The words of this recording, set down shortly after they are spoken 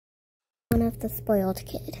of the spoiled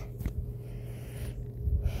kid.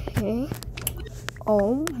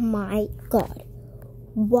 Oh my god.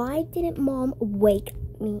 Why didn't Mom wake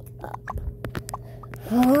me up?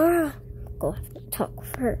 Go have to talk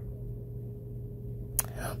with her.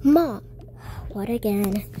 Mom, what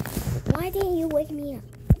again? Why didn't you wake me up?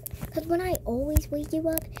 Because when I always wake you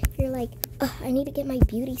up, you're like, I need to get my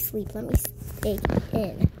beauty sleep. Let me stay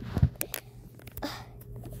in.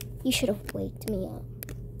 You should have waked me up.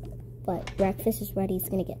 But breakfast is ready. It's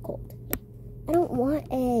going to get cold. I don't want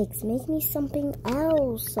eggs. Make me something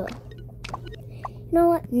else. You know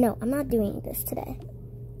what? No, I'm not doing this today.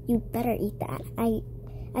 You better eat that. I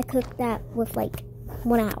cooked that with like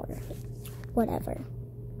 1 hour. Whatever.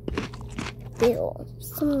 Ew,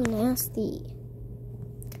 so nasty.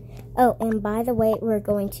 Oh, and by the way, we're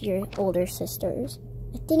going to your older sister's.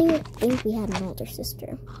 I didn't even think we had an older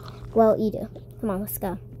sister. Well, you do. Come on, let's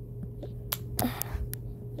go.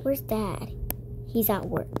 Where's Dad? He's at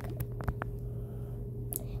work.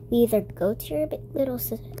 We either go to your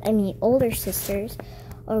older sisters,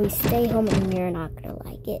 or we stay home and you're not gonna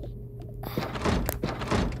like it.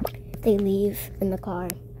 They leave in the car.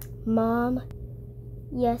 Mom?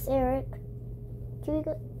 Yes, Eric? Can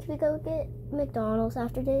we go get McDonald's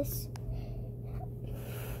after this?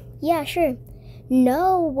 Yeah, sure.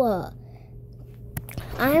 No!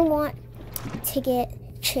 I want to get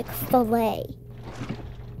Chick-fil-A.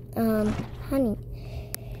 Honey.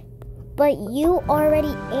 But you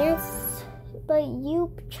already but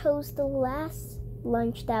you chose the last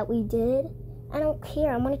lunch that we did. I don't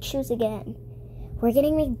care. I'm going to choose again. We're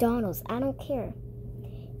getting McDonald's. I don't care.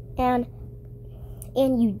 And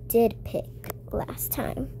you did pick last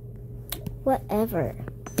time. Whatever.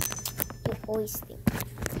 You always think.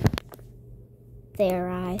 They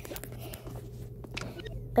arrive.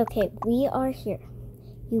 Okay, we are here.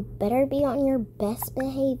 You better be on your best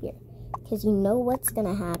behavior, because you know what's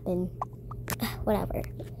gonna happen. Whatever.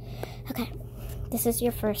 Okay, this is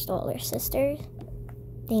your first older sister.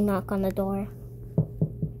 They knock on the door.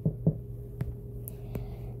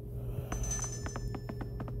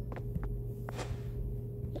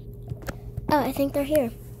 Oh, I think they're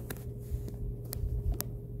here.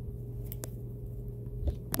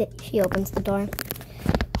 She opens the door.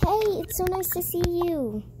 Hey, it's so nice to see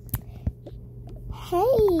you.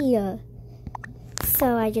 Hey.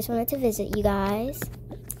 So I just wanted to visit you guys.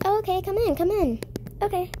 Oh, okay, come in.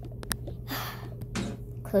 Okay.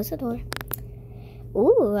 Close the door.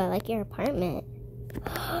 Ooh, I like your apartment.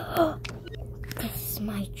 This is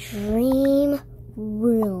my dream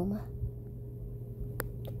room.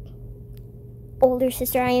 Older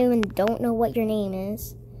sister, I even don't know what your name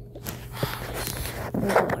is.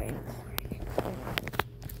 Lauren.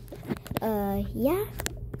 Yeah?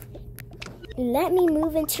 Let me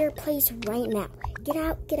move into your place right now. Get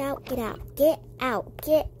out, get out, get out. Get out,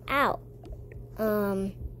 get out.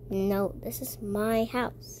 No, this is my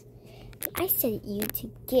house. I said you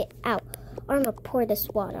to get out, or I'm gonna pour this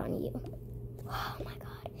water on you. Oh my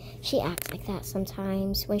god. She acts like that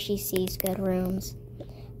sometimes when she sees good rooms.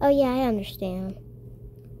 Oh yeah, I understand.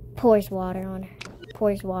 Pours water on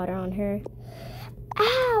her.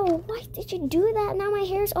 Ow! Why did you do that? Now my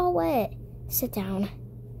hair's all wet. Sit down.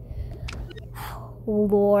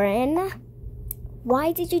 Lauren,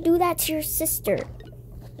 why did you do that to your sister?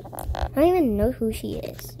 I don't even know who she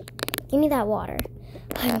is. Give me that water.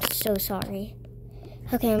 I'm so sorry.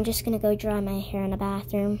 Okay, I'm just gonna go dry my hair in the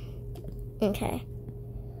bathroom. Okay.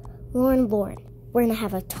 Lauren, we're gonna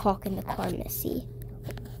have a talk in the car, Missy.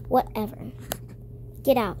 Whatever.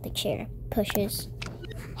 Get out the chair. Pushes.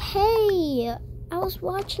 Hey, I was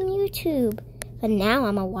watching YouTube, but now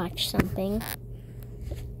I'm gonna watch something.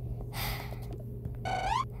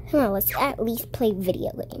 Come on, let's at least play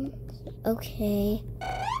video games. Okay.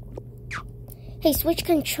 Hey, switch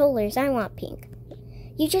controllers. I want pink.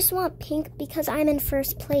 You just want pink because I'm in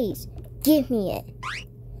first place. Give me it.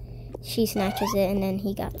 She snatches it and then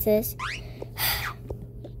he got this.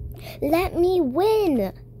 Let me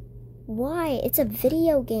win. Why? It's a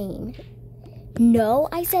video game. No,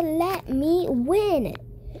 I said let me win.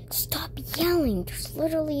 Stop yelling. There's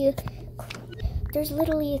literally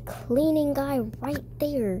a cleaning guy right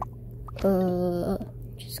there.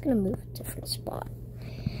 Just gonna move a different spot.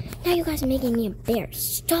 Now you guys are making me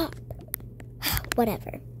embarrassed. Stop.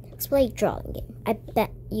 Whatever. Let's play a drawing game. I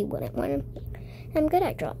bet you wouldn't win. I'm good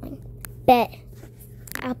at drawing.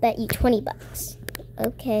 I'll bet you 20 bucks.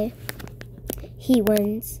 Okay. He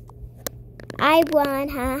wins. I won,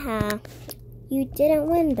 haha. You didn't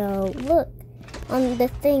win though. Look, on the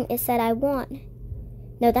thing it said I won.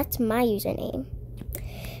 No, that's my username.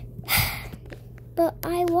 But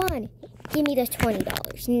I won. Give me the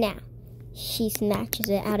 $20 now. She snatches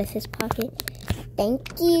it out of his pocket.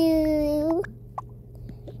 Thank you.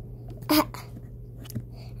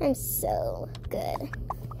 I'm so good.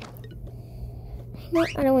 No,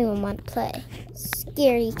 I don't even want to play.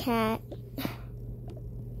 Scary cat.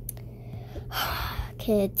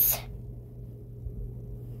 Kids.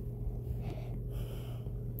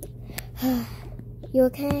 You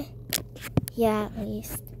okay? Yeah, at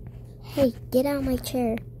least. Hey, get out of my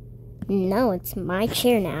chair. No, it's my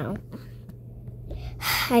chair now.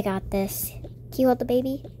 I got this. Can you hold the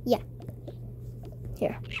baby? Yeah.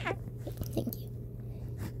 Here. Thank you.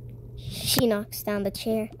 She knocks down the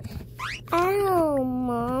chair. Ow,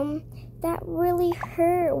 Mom. That really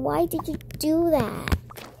hurt. Why did you do that?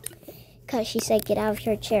 Because she said get out of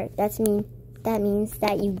her chair. That means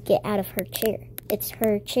that you get out of her chair. It's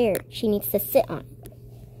her chair. She needs to sit on it.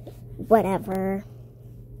 Whatever.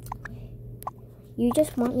 You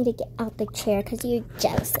just want me to get out the chair because you're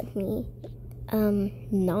jealous of me.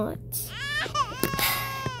 Not.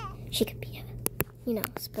 She could be,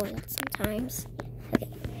 spoiled sometimes. Okay.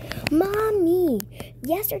 Mommy,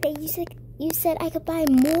 yesterday you said I could buy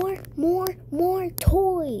more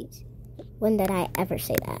toys. When did I ever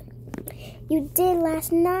say that? You did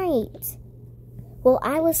last night. Well,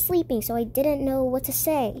 I was sleeping, so I didn't know what to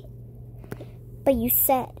say. But you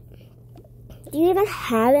said, do you even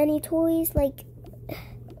have any toys? Like,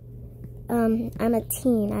 I'm a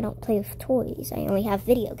teen. I don't play with toys. I only have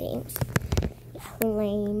video games.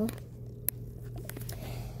 Lame.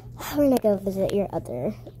 We're gonna go visit your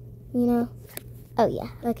other, Oh, yeah.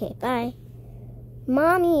 Okay, bye.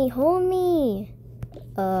 Mommy, hold me.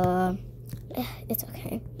 It's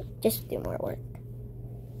okay. Just do more work.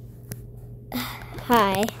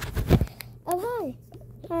 Hi. Oh, hi.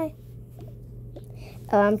 Hi.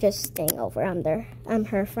 Oh, I'm just staying over. I'm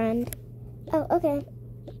her friend. Oh, okay.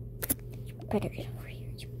 You better get over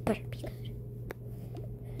here. You better be good.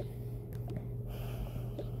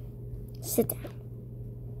 Sit down.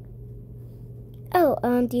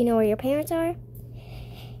 Oh, do you know where your parents are?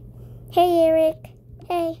 Hey, Eric.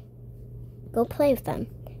 Hey. Go play with them.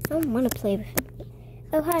 I don't want to play with him.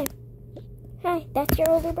 Oh, hi. Hi, that's your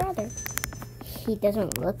older brother. He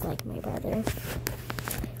doesn't look like my brother.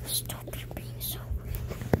 Stop being so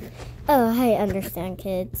rude. Oh, I understand,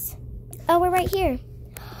 kids. Oh, we're right here.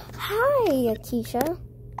 Hi, Keisha.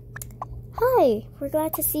 Hi, we're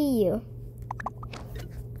glad to see you.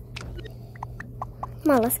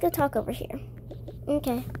 Come on, let's go talk over here.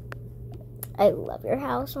 Okay. I love your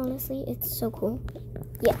house, honestly. It's so cool.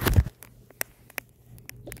 Yeah.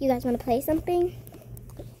 You guys want to play something?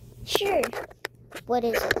 Sure. What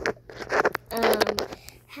is it?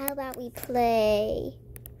 How about we play,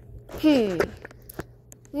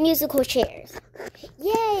 musical chairs.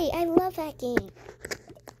 Yay, I love that game.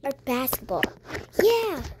 Or basketball.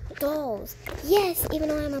 Yeah, dolls. Yes, even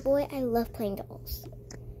though I'm a boy, I love playing dolls.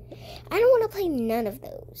 I don't want to play none of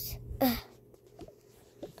those.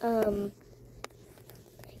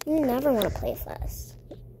 You never want to play with us.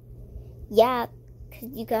 Yeah, because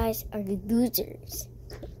you guys are losers.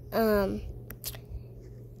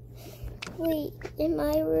 Wait, am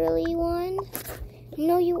I really one?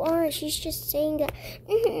 No, you aren't. She's just saying that.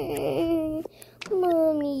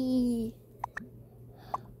 Mommy.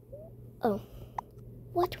 Oh.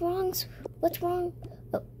 What's wrong? What's wrong?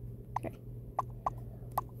 Oh. Sorry.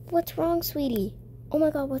 What's wrong, sweetie? Oh my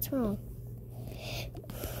God, what's wrong?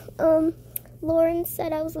 Lauren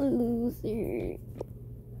said I was a loser.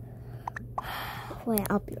 Wait,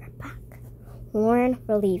 I'll be right back. Lauren,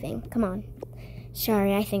 we're leaving. Come on.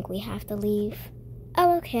 Sorry, I think we have to leave.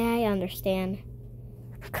 Oh, okay, I understand.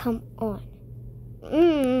 Come on.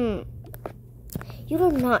 You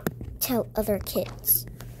do not tell other kids.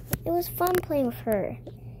 It was fun playing with her.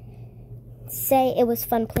 Say it was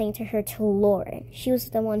fun playing to her to Lauren. She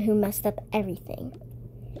was the one who messed up everything.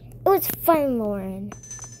 It was fun, Lauren.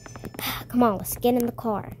 Come on, let's get in the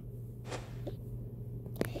car.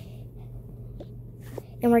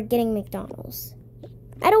 And we're getting McDonald's.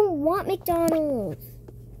 I don't want McDonald's.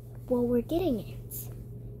 Well, we're getting it.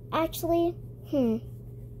 Actually,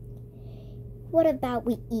 what about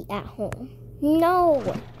we eat at home? No.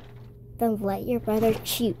 Then let your brother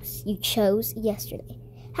choose. You chose yesterday.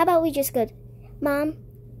 How about we just go, Mom?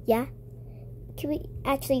 Yeah? Can we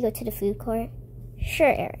actually go to the food court?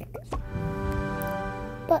 Sure, Eric.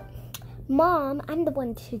 But, Mom, I'm the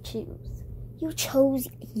one to choose. You chose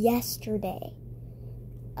yesterday.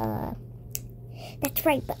 That's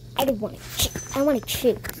right, but I don't want to choose. I want to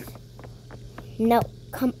choose. No,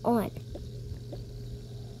 come on.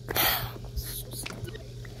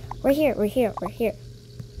 We're here.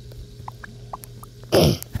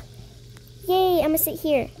 Yay, I'm gonna sit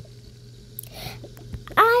here.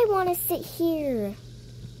 I want to sit here.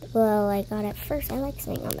 Well, I got it first. I like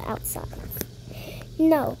sitting on the outside.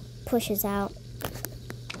 No, pushes out.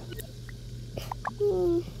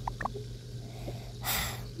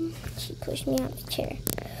 She pushed me out of the chair.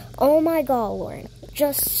 Oh my God, Lauren.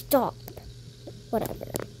 Just stop. Whatever.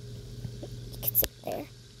 You can sit there.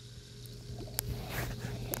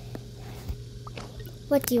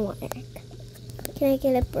 What do you want, Eric? Can I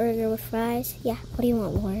get a burger with fries? Yeah. What do you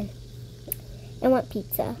want, Lauren? I want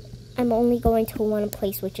pizza. I'm only going to one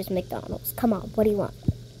place, which is McDonald's. Come on, what do you want?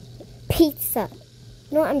 Pizza.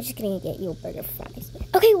 You know what? I'm just going to get you a burger with fries.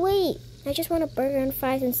 Okay, wait. I just want a burger and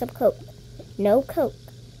fries and some Coke. No Coke.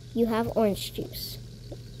 You have orange juice.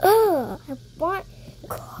 Ugh, I want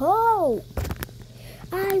Coke.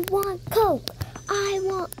 I want Coke. I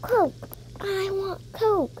want Coke. I want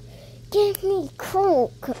Coke. Give me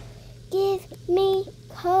Coke. Give me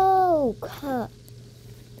Coke.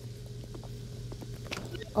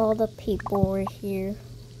 All the people were here.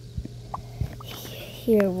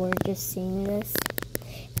 Here we're just seeing this.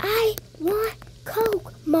 I want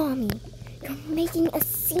Coke, Mommy. You're making a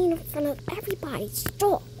scene in front of everybody.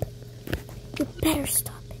 Stop. You better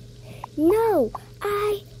stop it. No,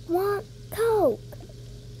 I want Coke.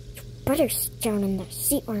 You better sit down in that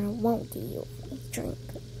seat or I won't give you a drink.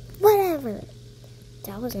 Whatever.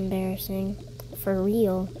 That was embarrassing. For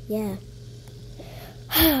real, yeah.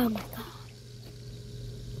 Oh my God.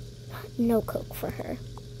 No Coke for her.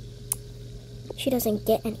 She doesn't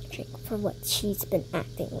get any drink for what she's been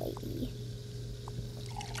acting lately.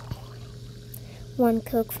 One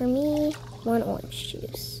Coke for me, one orange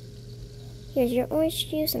juice. Here's your orange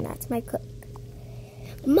juice and that's my Coke.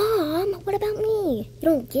 Mom, what about me? You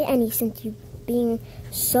don't get any since you've been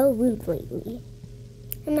so rude lately.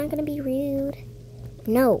 I'm not gonna be rude.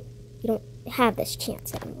 No, you don't have this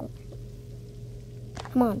chance anymore.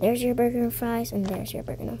 Come on, there's your burger and fries, and there's your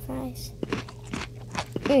burger and fries.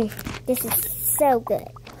 This is so good.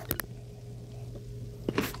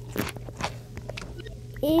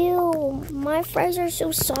 Ew, my fries are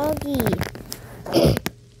so soggy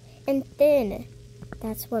and thin.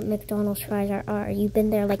 That's what McDonald's fries are. You've been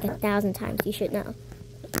there like 1,000 times. You should know.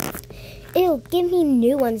 Ew, give me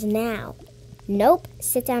new ones now. Nope,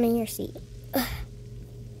 sit down in your seat. Ugh.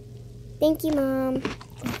 Thank you, Mom.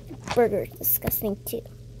 Burger's disgusting too.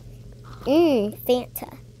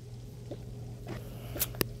 Fanta.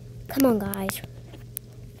 Come on, guys.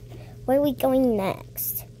 Where are we going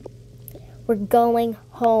next? We're going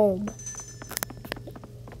home.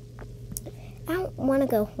 I don't want to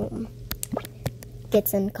go home.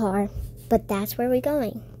 Gets in the car, but that's where we're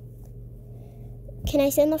going. Can I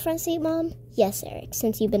sit in the front seat, Mom? Yes, Eric,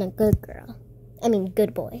 since you've been a good girl. I mean,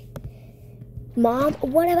 good boy. Mom,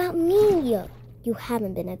 what about me? You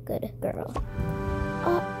haven't been a good girl.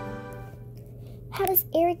 Oh, how does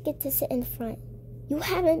Eric get to sit in front? You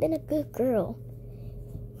haven't been a good girl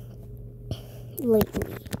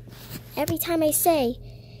lately. Every time I say,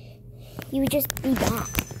 you would just be bad.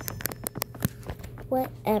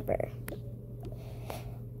 Whatever.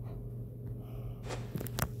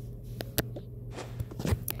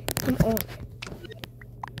 Come on.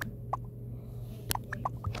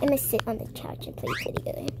 I'm gonna sit on the couch and play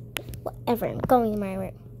video game. Whatever, I'm going to my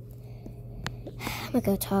room. I'm gonna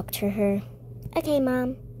go talk to her. Okay,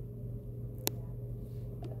 Mom.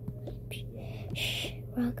 Shh,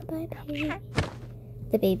 rock-a-bye, baby.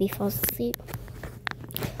 The baby falls asleep.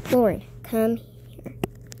 Lauren, come here.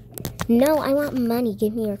 No, I want money.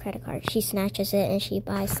 Give me your credit card. She snatches it and she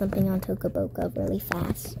buys something on Boca really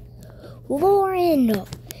fast. Lauren!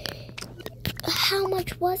 How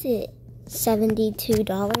much was it?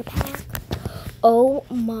 $72 pack? Oh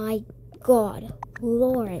my God,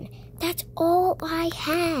 Lauren, that's all I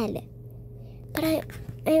had. But I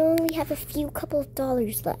only have a couple of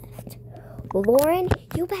dollars left. Lauren,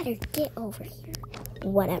 you better get over here.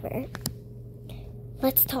 Whatever.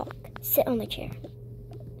 Let's talk. Sit on the chair.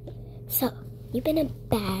 So, you've been a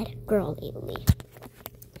bad girl lately.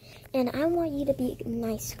 And I want you to be a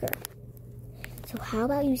nice girl. So how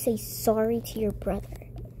about you say sorry to your brother?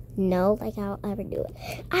 No, like I'll ever do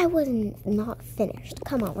it. I was not finished.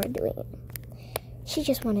 Come on, we're doing it. She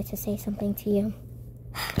just wanted to say something to you.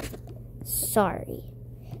 Sorry.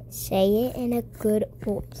 Say it in a good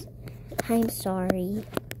voice. I'm sorry.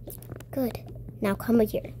 Good. Now come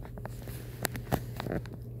here.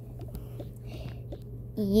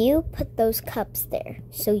 You put those cups there,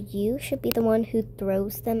 so you should be the one who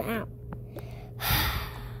throws them out.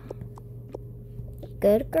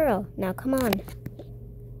 Good girl. Now come on.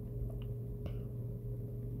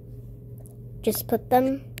 Just put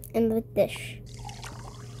them in the dish.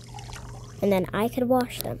 And then I could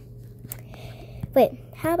wash them. Wait,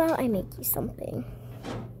 how about I make you something?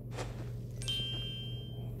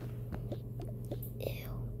 Ew.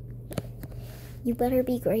 You better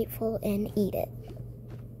be grateful and eat it.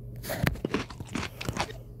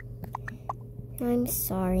 I'm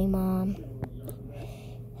sorry, Mom.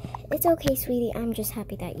 It's okay, sweetie. I'm just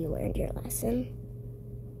happy that you learned your lesson.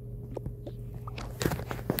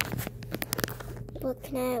 But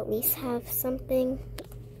can I at least have something?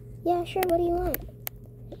 Yeah, sure. What do you want?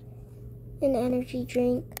 An energy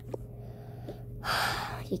drink?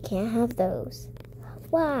 You can't have those.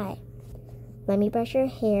 Why? Let me brush your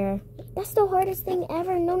hair. That's the hardest thing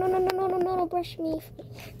ever. No, don't brush me.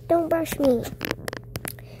 Don't brush me.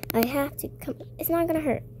 I have to come. It's not gonna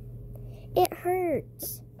hurt. It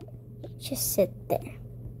hurts. Just sit there.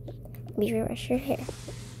 Let me brush your hair.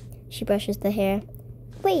 She brushes the hair.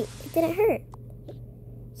 Wait, it didn't hurt.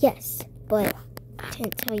 Yes, but I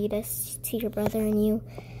didn't tell you this to your brother and you.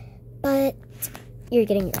 But you're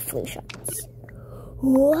getting your flu shots.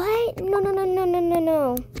 What?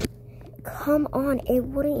 No. Come on, it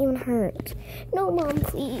wouldn't even hurt. No, Mom,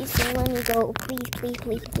 please, don't let me go.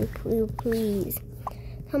 Please.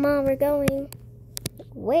 Come on, we're going.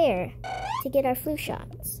 Where? To get our flu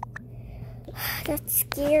shots. That's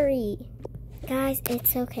scary. Guys,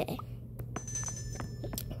 it's okay.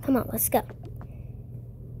 Come on, let's go.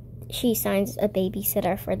 She signs a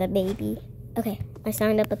babysitter for the baby. Okay, I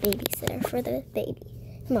signed up a babysitter for the baby.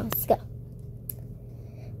 Come on, let's go.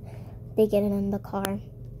 They get in the car.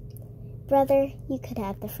 Brother, you could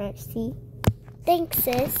have the front seat. Thanks,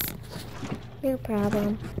 sis. No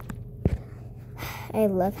problem. I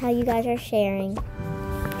love how you guys are sharing.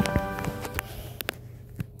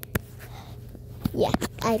 Yeah,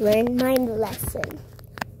 I learned my lesson.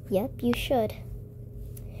 Yep, you should.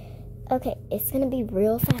 Okay, it's gonna be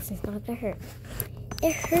real fast. It's not gonna hurt.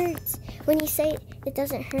 It hurts. When you say it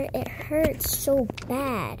doesn't hurt, it hurts so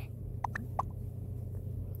bad.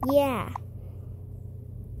 Yeah.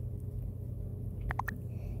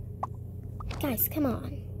 Guys, come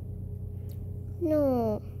on.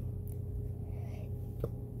 No.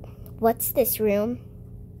 What's this room?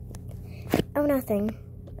 Oh, nothing.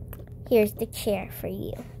 Here's the chair for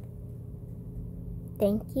you.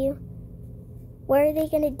 Thank you. Where are they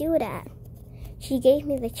gonna do it at? She gave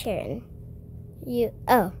me the chair and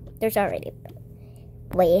oh, there's already.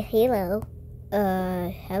 Wait, hello.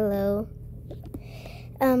 Hello.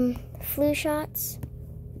 Flu shots?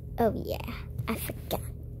 Oh yeah, I forgot.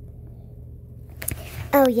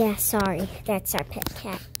 Oh yeah, sorry. That's our pet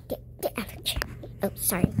cat. Get out of the chair. Oh,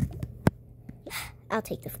 sorry. I'll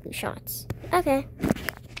take the flu shots. Okay.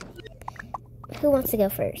 Who wants to go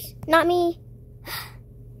first? Not me.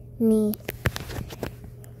 Me.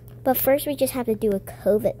 But first we just have to do a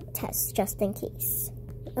COVID test just in case.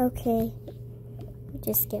 Okay.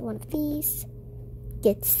 Just get one of these.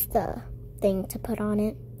 Gets the thing to put on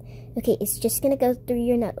it. Okay, it's just gonna go through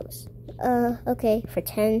your nose. Okay, for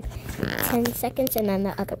 10 seconds, and then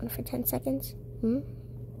the other one for 10 seconds.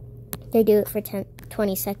 They do it for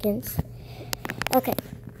 20 seconds. Okay,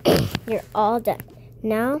 you're all done.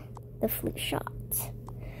 Now, the flu shot.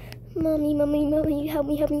 Mommy, help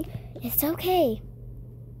me. It's okay.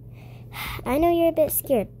 I know you're a bit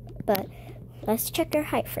scared, but let's check your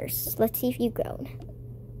height first. Let's see if you've grown.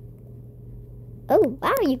 Oh,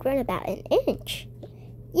 wow, you've grown about an inch.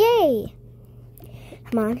 Yay!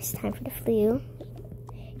 Come on, it's time for the flu.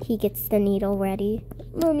 He gets the needle ready.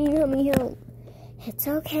 Mommy, help. It's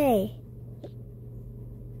okay.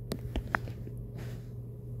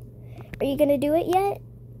 Are you gonna do it yet?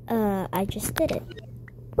 I just did it.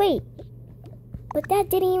 Wait, but that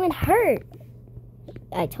didn't even hurt.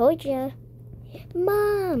 I told you.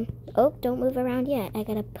 Mom! Oh, don't move around yet. I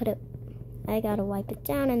gotta wipe it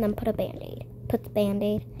down and then put a Band-Aid. Put the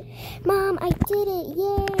Band-Aid. Mom, I did it!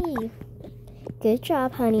 Yay! Good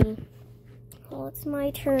job, honey. Oh, it's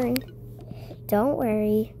my turn. Don't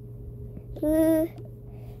worry.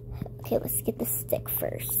 Okay, let's get the stick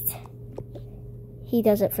first. He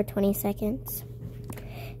does it for 20 seconds.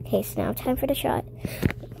 Okay, so now time for the shot.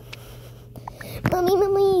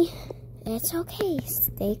 Mommy! It's okay.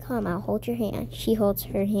 Stay calm. I'll hold your hand. She holds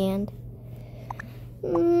her hand.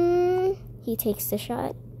 He takes the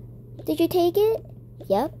shot. Did you take it?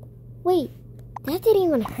 Yep. Wait, that didn't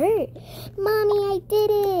even hurt. Mommy, I did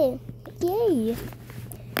it. Yay.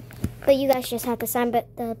 But you guys just have to sign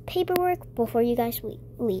the paperwork before you guys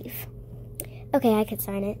leave. Okay, I could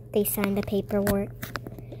sign it. They signed the paperwork.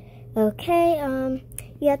 Okay,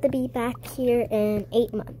 you have to be back here in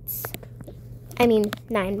 8 months. I mean,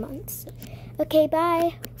 9 months. Okay,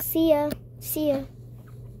 bye. See ya.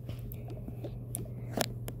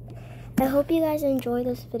 I hope you guys enjoy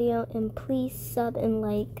this video, and please sub and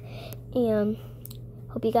like, and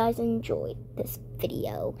hope you guys enjoyed this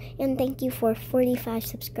video. And thank you for 45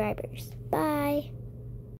 subscribers. Bye.